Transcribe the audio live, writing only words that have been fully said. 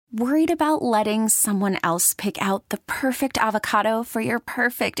Worried about letting someone else pick out the perfect avocado for your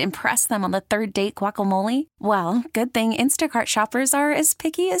perfect impress them on the third date guacamole? Well, good thing Instacart shoppers are as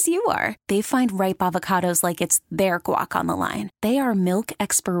picky as you are. They find ripe avocados like it's their guac on the line. They are milk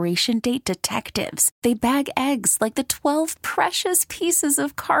expiration date detectives. They bag eggs like the 12 precious pieces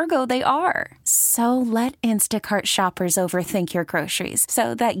of cargo they are. So let Instacart shoppers overthink your groceries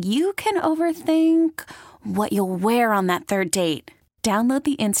so that you can overthink what you'll wear on that third date. Download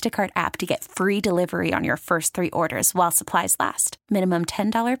the Instacart app to get free delivery on your first 3 orders while supplies last. Minimum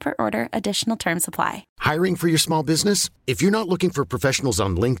 $10 per order. Additional terms apply. Hiring for your small business? If you're not looking for professionals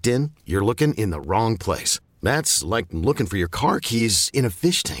on LinkedIn, you're looking in the wrong place. That's like looking for your car keys in a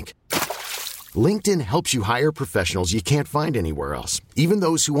fish tank. LinkedIn helps you hire professionals you can't find anywhere else, even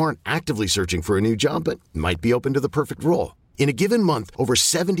those who aren't actively searching for a new job but might be open to the perfect role. In a given month, over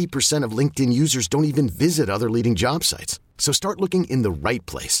 70% of LinkedIn users don't even visit other leading job sites. So start looking in the right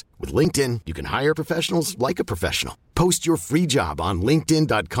place. With LinkedIn, you can hire professionals like a professional. Post your free job on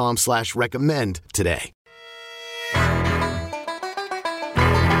linkedin.com/recommend today.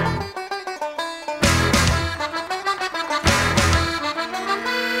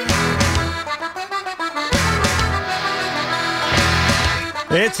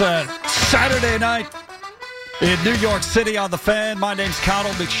 It's a Saturday night in New York City on The Fan. My name's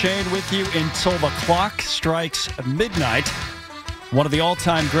Connell McShane with you until the clock strikes midnight. One of the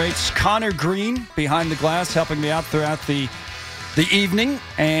all-time greats, Connor Green, behind the glass, helping me out throughout the evening.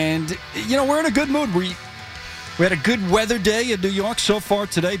 And, you know, we're in a good mood. We had a good weather day in New York so far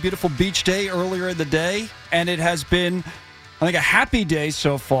today. Beautiful beach day earlier in the day. And it has been, I think, a happy day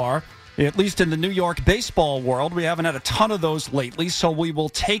so far, at least in the New York baseball world. We haven't had a ton of those lately, so we will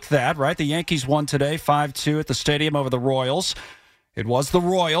take that, right? The Yankees won today 5-2 at the stadium over the Royals. It was the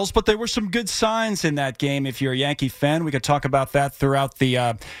Royals, but there were some good signs in that game. If you're a Yankee fan, we could talk about that throughout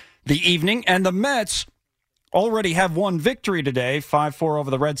the evening. And the Mets already have one victory today, 5-4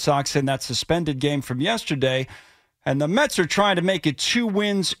 over the Red Sox in that suspended game from yesterday. And the Mets are trying to make it 2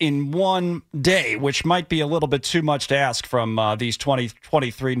 wins in one day, which might be a little bit too much to ask from these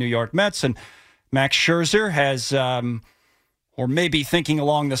 2023 New York Mets. And Max Scherzer has, or maybe thinking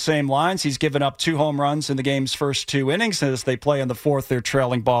along the same lines, he's given up 2 home runs in the game's first 2 innings. As they play in the fourth, they're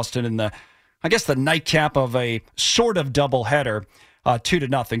trailing Boston in the nightcap of a sort of doubleheader,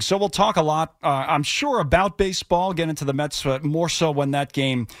 2-0. So we'll talk a lot, I'm sure, about baseball, get into the Mets more so when that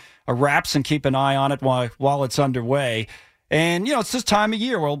game wraps, and keep an eye on it while it's underway. And, you know, it's this time of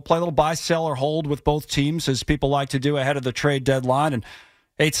year. We'll play a little buy, sell, or hold with both teams, as people like to do ahead of the trade deadline. And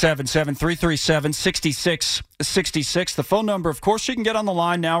 877-337-6666. The phone number, of course, you can get on the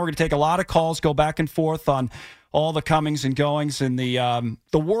line now. We're going to take a lot of calls, go back and forth on all the comings and goings in the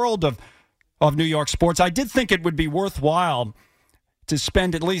world of New York sports. I did think it would be worthwhile to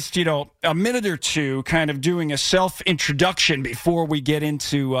spend at least, you know, a minute or two kind of doing a self-introduction before we get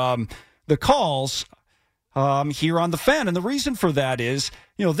into the calls here on The Fan. And the reason for that is,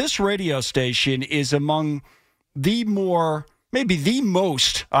 you know, this radio station is among maybe the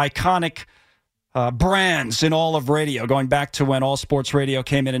most iconic brands in all of radio, going back to when all sports radio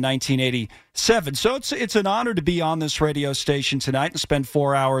came in 1987. So it's an honor to be on this radio station tonight and spend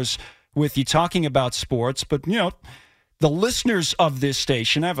 4 hours with you talking about sports. But, you know, the listeners of this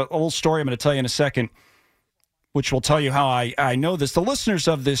station, I have a little story I'm going to tell you in a second, which will tell you how I know this. The listeners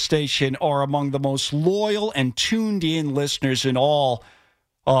of this station are among the most loyal and tuned-in listeners in all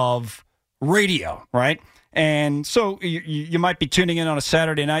of radio, right? And so you might be tuning in on a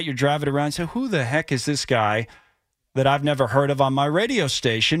Saturday night, you're driving around and say, who the heck is this guy that I've never heard of on my radio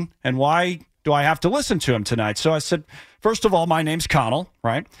station, and why do I have to listen to him tonight? So I said, first of all, my name's Connell,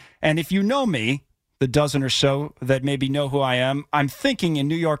 right? And if you know me, the dozen or so that maybe know who I am, I'm thinking in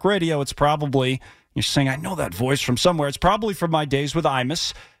New York radio, it's probably, you're saying, I know that voice from somewhere. It's probably from my days with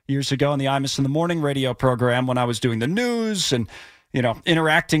Imus years ago on the Imus in the Morning radio program when I was doing the news and, you know,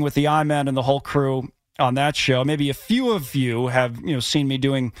 interacting with the I-Man and the whole crew on that show. Maybe a few of you have, you know, seen me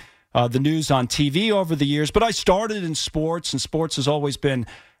doing the news on TV over the years, but I started in sports, and sports has always been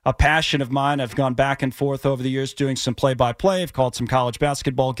a passion of mine. I've gone back and forth over the years doing some play-by-play. I've called some college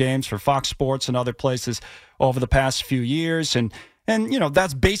basketball games for Fox Sports and other places over the past few years. And you know,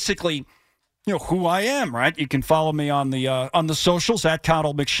 that's basically, you know, who I am, right? You can follow me on the socials, at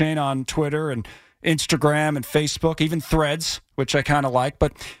Connell McShane on Twitter and Instagram and Facebook, even Threads, which I kind of like.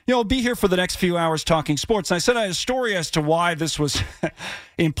 But, you know, I'll be here for the next few hours talking sports. And I said I had a story as to why this was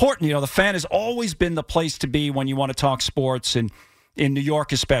important. You know, the Fan has always been the place to be when you want to talk sports, and in New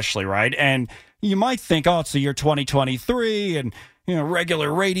York especially, right? And you might think, oh, it's the year 2023, and,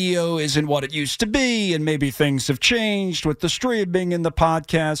 regular radio isn't what it used to be, and maybe things have changed with the streaming and the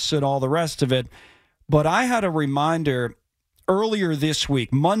podcasts and all the rest of it. But I had a reminder earlier this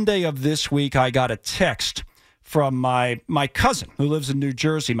week, Monday of this week, I got a text from my cousin who lives in New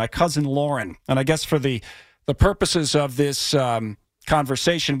Jersey, my cousin Lauren. And I guess for the purposes of this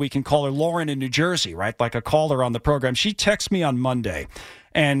conversation, we can call her Lauren in New Jersey, right? Like a caller on the program. She texts me on Monday,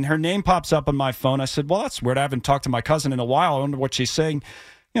 and her name pops up on my phone. I said, well, that's weird. I haven't talked to my cousin in a while. I wonder what she's saying.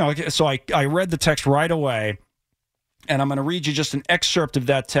 So I read the text right away, and I'm going to read you just an excerpt of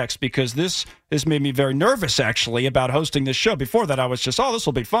that text because this made me very nervous, actually, about hosting this show. Before that, I was just, this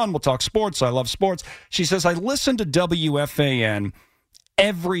will be fun. We'll talk sports. I love sports. She says, I listen to WFAN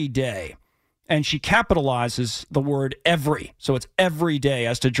every day. And she capitalizes the word every. So it's every day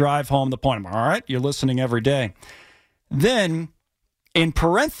as to drive home the point. All right, you're listening every day. Then, in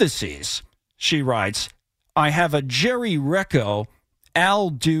parentheses, she writes, I have a Jerry Recco Al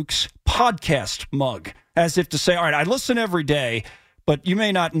Dukes podcast mug. As if to say, all right, I listen every day, but you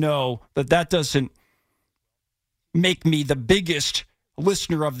may not know that doesn't make me the biggest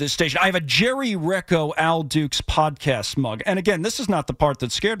listener of this station. I have a Jerry Recco Al Dukes podcast mug. And again, this is not the part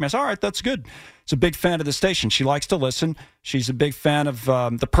that scared me. I said, all right, that's good. She's a big fan of the station. She likes to listen. She's a big fan of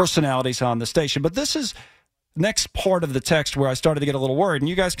the personalities on the station. But this is next part of the text where I started to get a little worried. And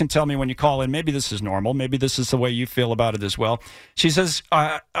you guys can tell me when you call in, maybe this is normal. Maybe this is the way you feel about it as well. She says,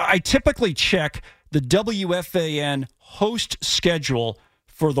 I typically check the WFAN host schedule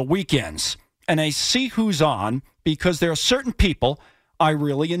for the weekends. And I see who's on because there are certain people I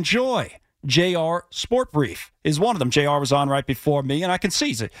really enjoy. JR Sport Brief is one of them. JR was on right before me, and I can see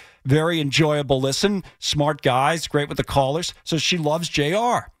he's a very enjoyable listen, smart guy, he's great with the callers, so she loves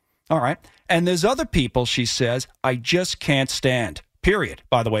JR. All right. And there's other people, she says, I just can't stand, period,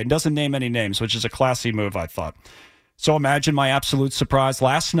 by the way. It doesn't name any names, which is a classy move, I thought. So imagine my absolute surprise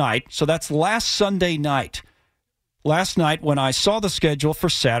last night. So that's last Sunday night. Last night when I saw the schedule for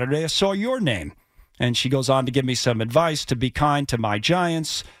Saturday, I saw your name. And she goes on to give me some advice to be kind to my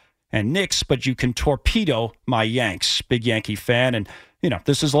Giants and Knicks, but you can torpedo my Yanks. Big Yankee fan. And,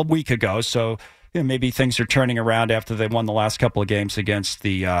 this is a week ago, so maybe things are turning around after they won the last couple of games against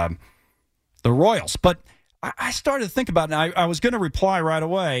the Royals. But I started to think about it, and I was going to reply right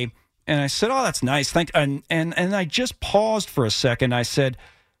away, and I said, oh, that's nice. And I just paused for a second. I said,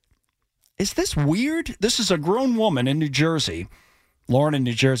 is this weird? This is a grown woman in New Jersey, Lauren in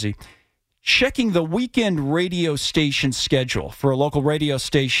New Jersey, checking the weekend radio station schedule for a local radio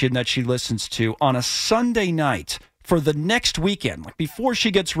station that she listens to on a Sunday night for the next weekend, like before she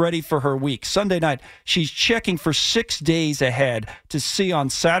gets ready for her week. Sunday night, she's checking for 6 days ahead to see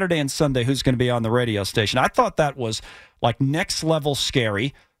on Saturday and Sunday who's going to be on the radio station. I thought that was like next level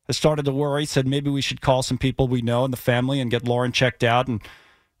scary. I started to worry, said maybe we should call some people we know in the family and get Lauren checked out, and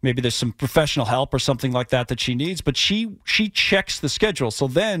maybe there's some professional help or something like that she needs. But she checks the schedule. So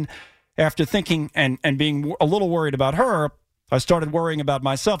then, after thinking and being a little worried about her, I started worrying about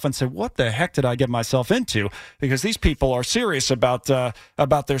myself and said, what the heck did I get myself into? Because these people are serious about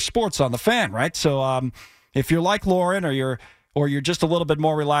their sports on the Fan, right? So if you're like Lauren or you're just a little bit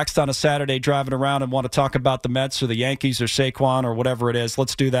more relaxed on a Saturday driving around and want to talk about the Mets or the Yankees or Saquon or whatever it is,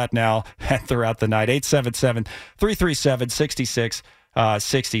 let's do that now and throughout the night.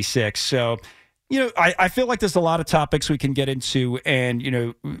 877-337-6666. So, I feel like there's a lot of topics we can get into,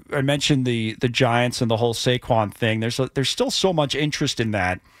 and I mentioned the Giants and the whole Saquon thing. There's still so much interest in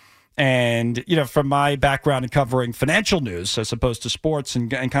that, and from my background in covering financial news as opposed to sports and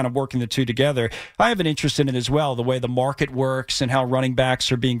kind of working the two together, I have an interest in it as well. The way the market works and how running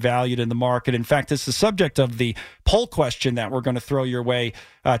backs are being valued in the market. In fact, it's the subject of the poll question that we're going to throw your way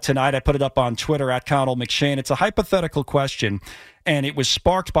tonight. I put it up on Twitter at Connell McShane. It's a hypothetical question. And it was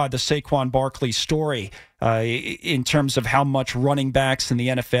sparked by the Saquon Barkley story in terms of how much running backs in the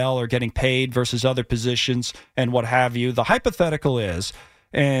NFL are getting paid versus other positions and what have you. The hypothetical is,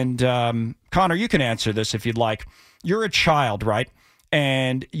 and Connor, you can answer this if you'd like. You're a child, right?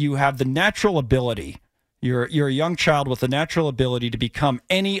 And you have the natural ability. You're a young child with the natural ability to become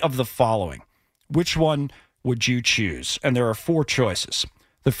any of the following. Which one would you choose? And there are 4 choices.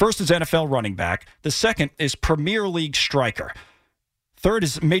 The first is NFL running back. The second is Premier League striker. Third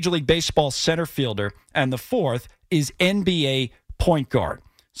is Major League Baseball center fielder. And the fourth is NBA point guard.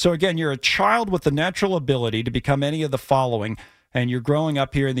 So again, you're a child with the natural ability to become any of the following, and you're growing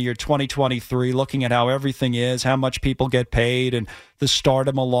up here in the year 2023, looking at how everything is, how much people get paid, and the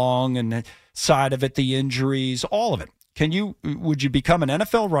stardom along, and the side of it, the injuries, all of it. Would you become an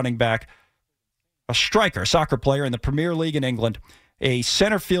NFL running back, a striker, a soccer player in the Premier League in England, a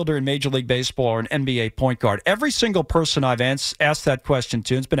center fielder in Major League Baseball or an NBA point guard? Every single person I've asked that question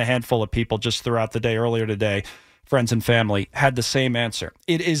to, and it's been a handful of people just throughout the day, earlier today, friends and family, had the same answer.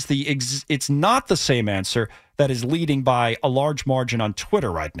 It's not the same answer that is leading by a large margin on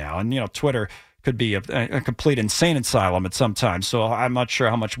Twitter right now. And, Twitter could be a complete insane asylum at some time. So I'm not sure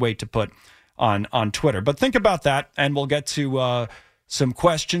how much weight to put on Twitter. But think about that, and we'll get to some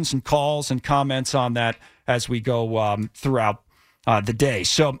questions and calls and comments on that as we go throughout the day.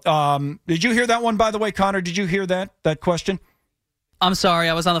 So did you hear that one, by the way, Connor? Did you hear that question? I'm sorry,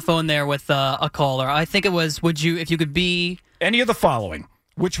 I was on the phone there with a caller. I think it was, if you could be... Any of the following,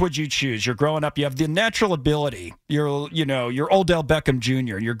 which would you choose? You're growing up, you have the natural ability. You're Odell Beckham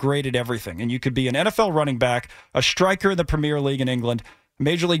Jr., and you're great at everything. And you could be an NFL running back, a striker in the Premier League in England,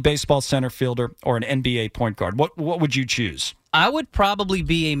 Major League Baseball center fielder, or an NBA point guard. What would you choose? I would probably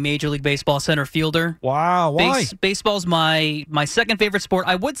be a Major League Baseball center fielder. Wow, why? Baseball's my second favorite sport.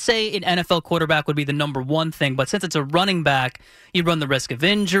 I would say an NFL quarterback would be the number one thing, but since it's a running back, you run the risk of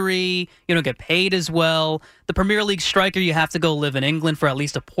injury, you don't get paid as well. The Premier League striker, you have to go live in England for at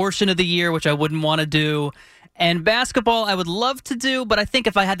least a portion of the year, which I wouldn't want to do. And basketball, I would love to do, but I think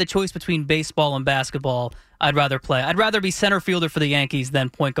if I had the choice between baseball and basketball, I'd rather play. I'd rather be center fielder for the Yankees than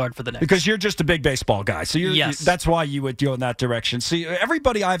point guard for the Knicks. Because you're just a big baseball guy. So yes. That's why you would go in that direction. See,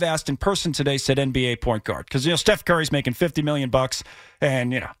 everybody I've asked in person today said NBA point guard. Because, Steph Curry's making $50 million,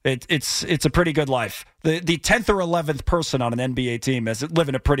 and, it's a pretty good life. The 10th or 11th person on an NBA team is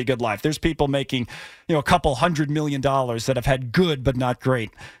living a pretty good life. There's people making, a couple $100 million that have had good but not great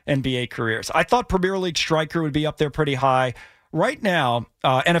NBA careers. I thought Premier League striker would be up there pretty high. Right now,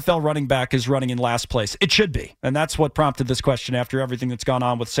 NFL running back is running in last place. It should be. And that's what prompted this question after everything that's gone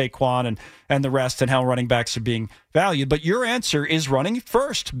on with Saquon and the rest and how running backs are being valued. But your answer is running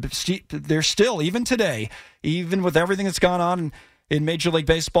first. They're still, even today, even with everything that's gone on in Major League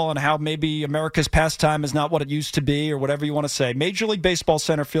Baseball and how maybe America's pastime is not what it used to be or whatever you want to say, Major League Baseball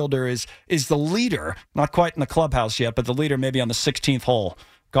center fielder is the leader, not quite in the clubhouse yet, but the leader maybe on the 16th hole.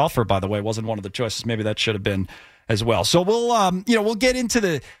 Golfer, by the way, wasn't one of the choices. Maybe that should have been as well. So we'll get into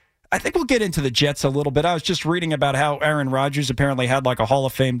the Jets a little bit. I was just reading about how Aaron Rodgers apparently had like a Hall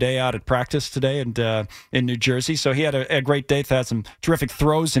of Fame day out at practice today and in New Jersey. So he had a great day. Had some terrific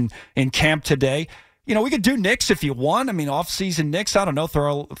throws in camp today. We could do Knicks if you want. I mean, off-season Knicks. I don't know.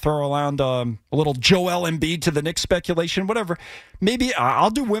 Throw around a little Joel Embiid to the Knicks speculation, whatever. Maybe I'll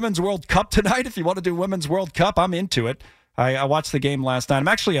do Women's World Cup tonight. If you want to do Women's World Cup, I'm into it. I watched the game last night. I'm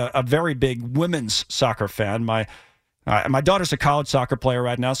actually a very big women's soccer fan. My daughter's a college soccer player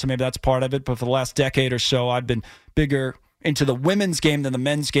right now, so maybe that's part of it. But for the last decade or so, I've been bigger into the women's game than the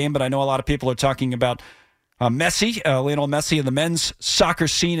men's game. But I know a lot of people are talking about Lionel Messi in the men's soccer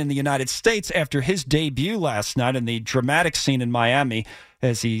scene in the United States after his debut last night in the dramatic scene in Miami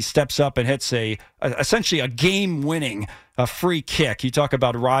as he steps up and hits essentially a game-winning free kick. You talk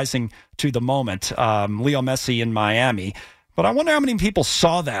about rising to the moment, Leo Messi in Miami. But I wonder how many people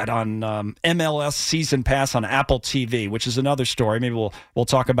saw that on MLS Season Pass on Apple TV, which is another story. Maybe we'll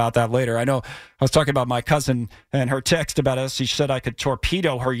talk about that later. I know I was talking about my cousin and her text about us. She said I could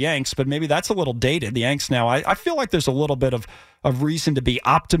torpedo her Yanks, but maybe that's a little dated, the Yanks now. I feel like there's a little bit of reason to be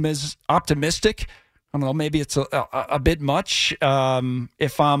optimistic. I don't know, maybe it's a bit much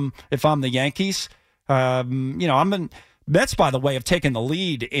if I'm the Yankees. Mets, by the way, have taken the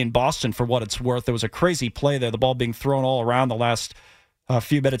lead in Boston for what it's worth. There was a crazy play there, the ball being thrown all around the last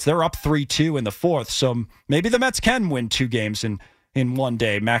few minutes. They're up 3-2 in the fourth, so maybe the Mets can win 2 games in one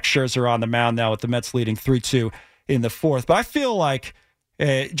day. Max Scherzer on the mound now with the Mets leading 3-2 in the fourth. But I feel like,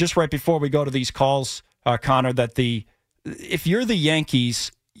 just right before we go to these calls, Connor, that if you're the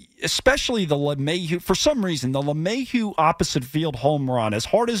Yankees, especially the LeMahieu, for some reason, the LeMahieu opposite field home run, as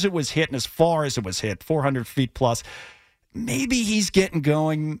hard as it was hit and as far as it was hit, 400 feet plus, maybe he's getting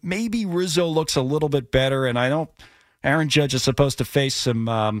going. Maybe Rizzo looks a little bit better, and I know Aaron Judge is supposed to face some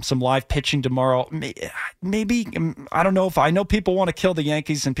live pitching tomorrow. Maybe I don't know I know people want to kill the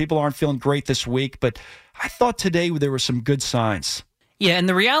Yankees and people aren't feeling great this week, but I thought today there were some good signs. Yeah, and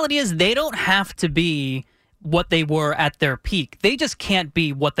the reality is they don't have to be what they were at their peak. They just can't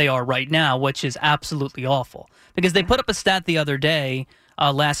be what they are right now, which is absolutely awful. Because they put up a stat the other day,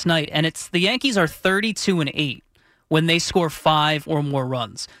 last night, and it's the Yankees are 32-8. When they score 5 or more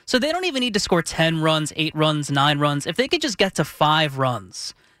runs. So they don't even need to score 10 runs, 8 runs, 9 runs. If they could just get to 5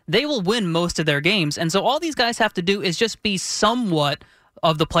 runs, they will win most of their games. And so all these guys have to do is just be somewhat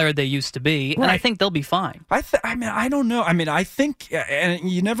of the player they used to be, and I think they'll be fine. I don't know. I think,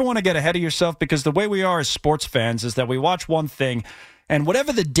 and you never want to get ahead of yourself because the way we are as sports fans is that we watch one thing And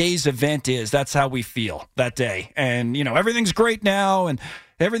whatever the day's event is, that's how we feel that day. And, everything's great now, and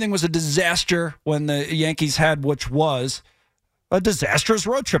everything was a disaster when the Yankees had, which was a disastrous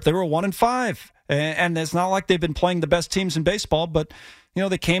road trip. They were 1-5. And it's not like they've been playing the best teams in baseball, but,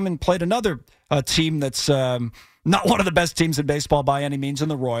 they came and played another team that's not one of the best teams in baseball by any means in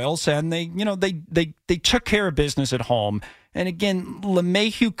the Royals. And they took care of business at home. And again,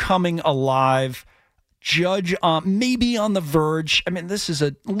 LeMahieu coming alive, Judge maybe on the verge. I mean, this is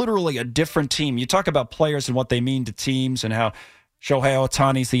literally a different team. You talk about players and what they mean to teams and how Shohei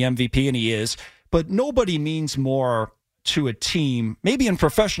Ohtani's the MVP, and he is. But nobody means more to a team, maybe in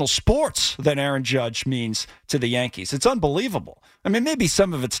professional sports, than Aaron Judge means to the Yankees. It's unbelievable. I mean, maybe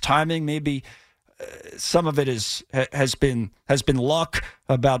some of it's timing, maybe some of it has been luck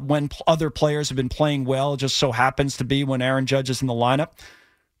about when other players have been playing well. It just so happens to be when Aaron Judge is in the lineup.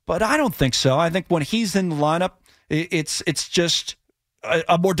 But I don't think so. I think when he's in the lineup, it's just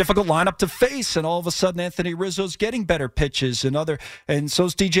a more difficult lineup to face. And all of a sudden, Anthony Rizzo's getting better pitches, and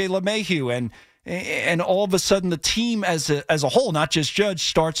so's DJ LeMahieu, and all of a sudden, the team as a whole, not just Judge,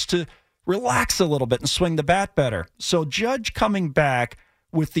 starts to relax a little bit and swing the bat better. So Judge coming back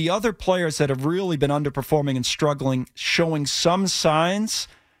with the other players that have really been underperforming and struggling, showing some signs,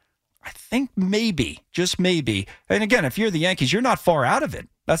 I think maybe, just maybe. And again, if you're the Yankees, you're not far out of it.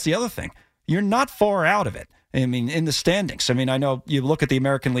 That's the other thing. You're not far out of it. I mean, in the standings. I mean, I know you look at the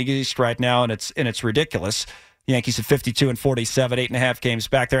American League East right now, and it's ridiculous. The Yankees at 52-47, 8.5 games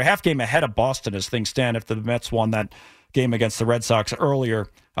back. They're a half game ahead of Boston as things stand after the Mets won that game against the Red Sox earlier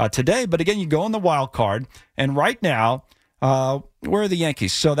today. But again, you go in the wild card, and right now, where are the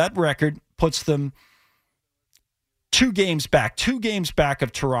Yankees? So that record puts them 2 games back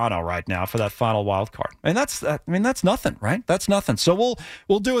of Toronto right now for that final wild card. And that's nothing, right? That's nothing. So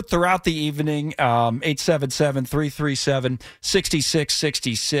we'll do it throughout the evening.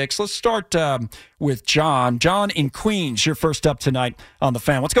 877-337-6666. Let's start with John. John in Queens, you're first up tonight on The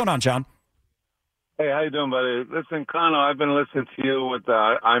Fan. What's going on, John? Hey, how you doing, buddy? Listen, Connell, I've been listening to you with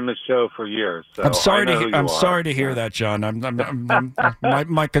I'm a show for years. So I'm sorry to hear that, John.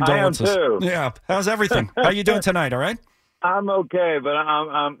 My condolences. I am too. Yeah. How's everything? How you doing tonight? All right. I'm okay, but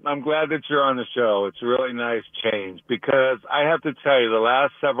I'm glad that you're on the show. It's a really nice change because I have to tell you, the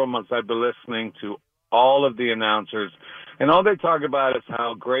last several months I've been listening to all of the announcers, and all they talk about is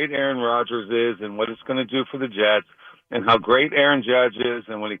how great Aaron Rodgers is and what it's going to do for the Jets, and how great Aaron Judge is,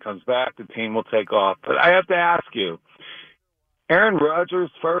 and when he comes back, the team will take off. But I have to ask you, Aaron Rodgers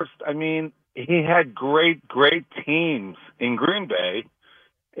first, I mean, he had great teams in Green Bay,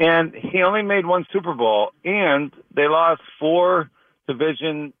 and he only made 1 Super Bowl, and they lost 4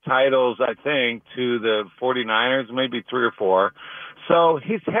 division titles, I think, to the 49ers, maybe 3 or 4. So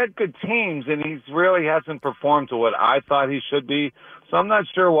he's had good teams, and he really hasn't performed to what I thought he should be. So I'm not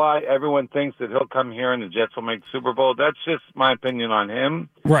sure why everyone thinks that he'll come here and the Jets will make the Super Bowl. That's just my opinion on him.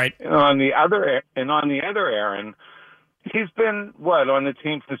 Right. And on the other Aaron, he's been on the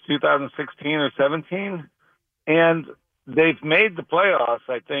team since 2016 or 17, and they've made the playoffs,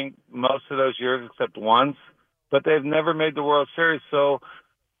 I think, most of those years except once, but they've never made the World Series. So,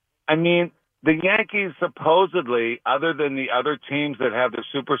 I mean, the Yankees supposedly, other than the other teams that have their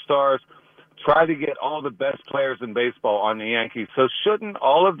superstars, try to get all the best players in baseball on the Yankees. So shouldn't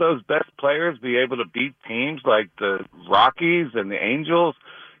all of those best players be able to beat teams like the Rockies and the Angels,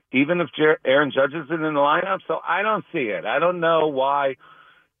 even if Aaron Judge isn't in the lineup? So I don't see it. I don't know why.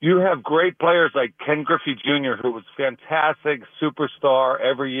 You have great players like Ken Griffey Jr., who was fantastic, superstar.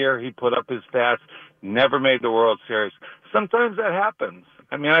 Every year he put up his stats, never made the World Series. Sometimes that happens.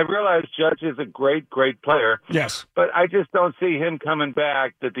 I mean, I realize Judge is a great player. Yes. But I just don't see him coming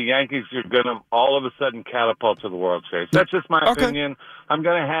back that the Yankees are going to all of a sudden catapult to the World Series. That's just my opinion. I'm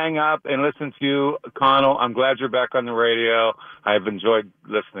going to hang up and listen to you, Connell. I'm glad you're back on the radio. I've enjoyed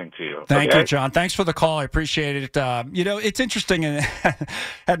listening to you. Thank you, John. Thanks for the call. I appreciate it. It's interesting, and I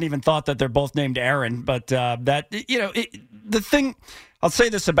hadn't even thought that they're both named Aaron, but the thing, I'll say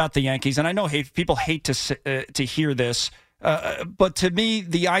this about the Yankees, and I know people hate to hear this, but to me,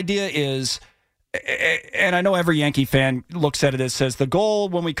 the idea is, and I know every Yankee fan looks at it as says the goal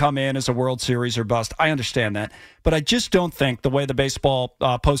when we come in is a World Series or bust. I understand that, but I just don't think the way the baseball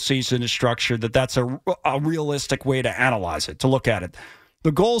postseason is structured that's a realistic way to analyze it, to look at it.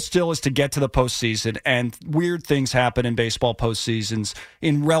 The goal still is to get to the postseason, and weird things happen in baseball postseasons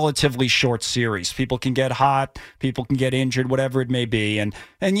in relatively short series. People can get hot, people can get injured, whatever it may be. And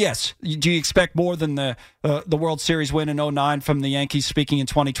yes, do you expect more than the World Series win in 2009 from the Yankees speaking in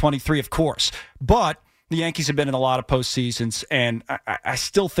 2023? Of course. But the Yankees have been in a lot of postseasons, and I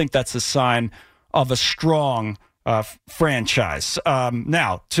still think that's a sign of a strong franchise.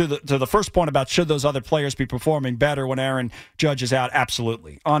 Now, to the first point about should those other players be performing better when Aaron Judge is out,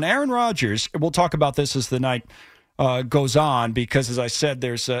 absolutely. On Aaron Rodgers, we'll talk about this as the night goes on, because, as I said,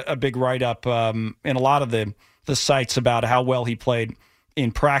 there's a big write-up in a lot of the sites about how well he played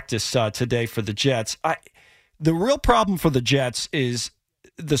in practice today for the Jets. The real problem for the Jets is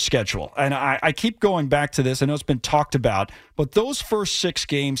the schedule. And I keep going back to this. I know it's been talked about, but those first 6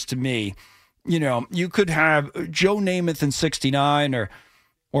 games to me, you could have Joe Namath in 69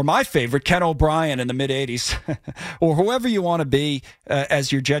 or my favorite, Ken O'Brien in the mid-'80s or whoever you want to be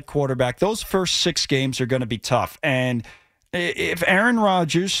as your Jet quarterback. Those first 6 games are going to be tough. And if Aaron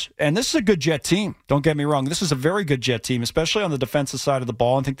Rodgers, and this is a good Jet team, don't get me wrong, this is a very good Jet team, especially on the defensive side of the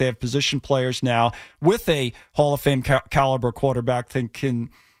ball. I think they have position players now with a Hall of Fame caliber quarterback that can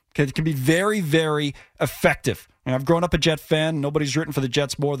be very, very effective. And I've grown up a Jet fan. Nobody's rooting for the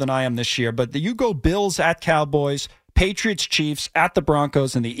Jets more than I am this year. But you go Bills at Cowboys, Patriots, Chiefs, at the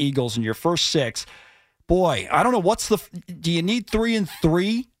Broncos, and the Eagles in your first 6. Boy, I don't know. Do you need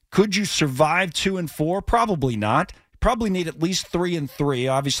 3-3? Could you survive 2-4? Probably not. Probably need at least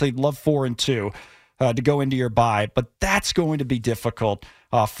 3-3. Obviously, love 4-2 to go into your bye. But that's going to be difficult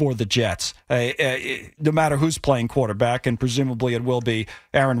for the Jets, no matter who's playing quarterback, and presumably it will be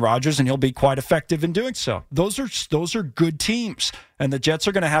Aaron Rodgers, and he'll be quite effective in doing so. Those are good teams, and the Jets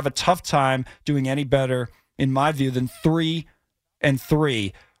are going to have a tough time doing any better, in my view, than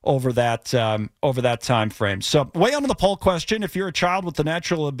 3-3 over that time frame. So, weigh on the poll question: if you're a child with the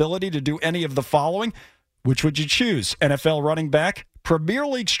natural ability to do any of the following, which would you choose? NFL running back, Premier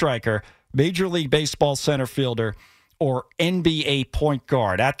League striker, Major League Baseball center fielder, or NBA point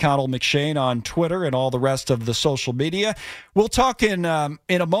guard? At Connell McShane on Twitter and all the rest of the social media. We'll talk in a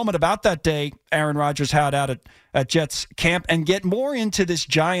moment about that day Aaron Rodgers had out at Jets camp and get more into this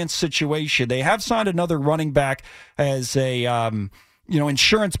Giants situation. They have signed another running back as a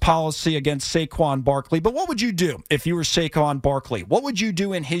insurance policy against Saquon Barkley. But what would you do if you were Saquon Barkley? What would you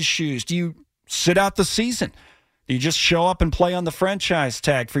do in his shoes? Do you sit out the season? Do you just show up and play on the franchise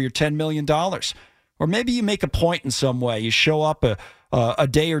tag for your $10 million? Or maybe you make a point in some way. You show up a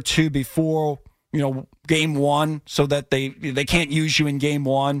day or two before, game 1, so that they can't use you in game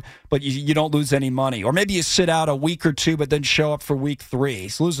 1, but you don't lose any money. Or maybe you sit out a week or 2, but then show up for week 3.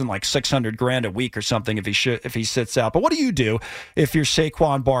 He's losing like $600,000 a week or something if he sits out. But what do you do if you're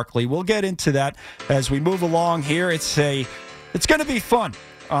Saquon Barkley? We'll get into that as we move along here. It's going to be fun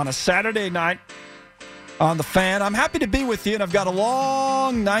on a Saturday night on The Fan. I'm happy to be with you, and I've got a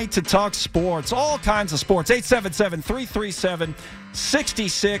long night to talk sports, all kinds of sports.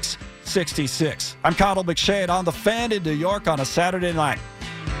 877-337-6666. I'm Connell McShane on The Fan in New York on a Saturday night.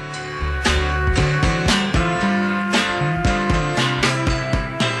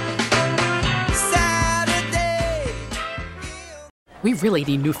 We really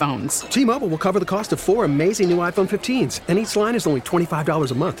need new phones. T-Mobile will cover the cost of 4 amazing new iPhone 15s, and each line is only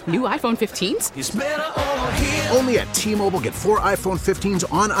 $25 a month. New iPhone 15s? It's better over here. Only at T-Mobile, get 4 iPhone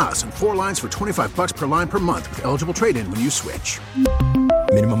 15s on us and 4 lines for $25 per line per month with eligible trade-in when you switch.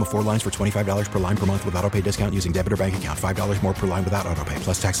 Minimum of 4 lines for $25 per line per month with autopay discount using debit or bank account. $5 more per line without autopay,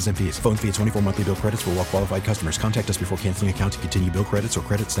 plus taxes and fees. Phone fee at 24 monthly bill credits for well-qualified customers. Contact us before canceling account to continue bill credits or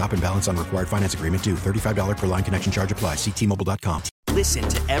credit stop and balance on required finance agreement due. $35 per line connection charge applies. See T-Mobile.com. Listen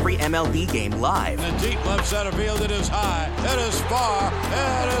to every MLB game live. In the deep left center field, it is high, it is far,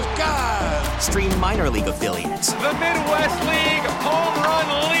 it is gone. Stream minor league affiliates. The Midwest League home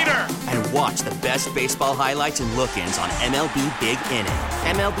run leader. And watch the best baseball highlights and look-ins on MLB Big Inning.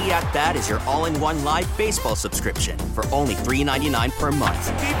 MLB At Bat is your all-in-one live baseball subscription for only $3.99 per month.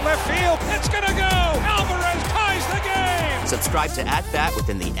 Deep left field, it's gonna go. Alvarez ties the game. Subscribe to At Bat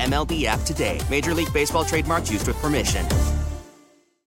within the MLB app today. Major League Baseball trademarks used with permission.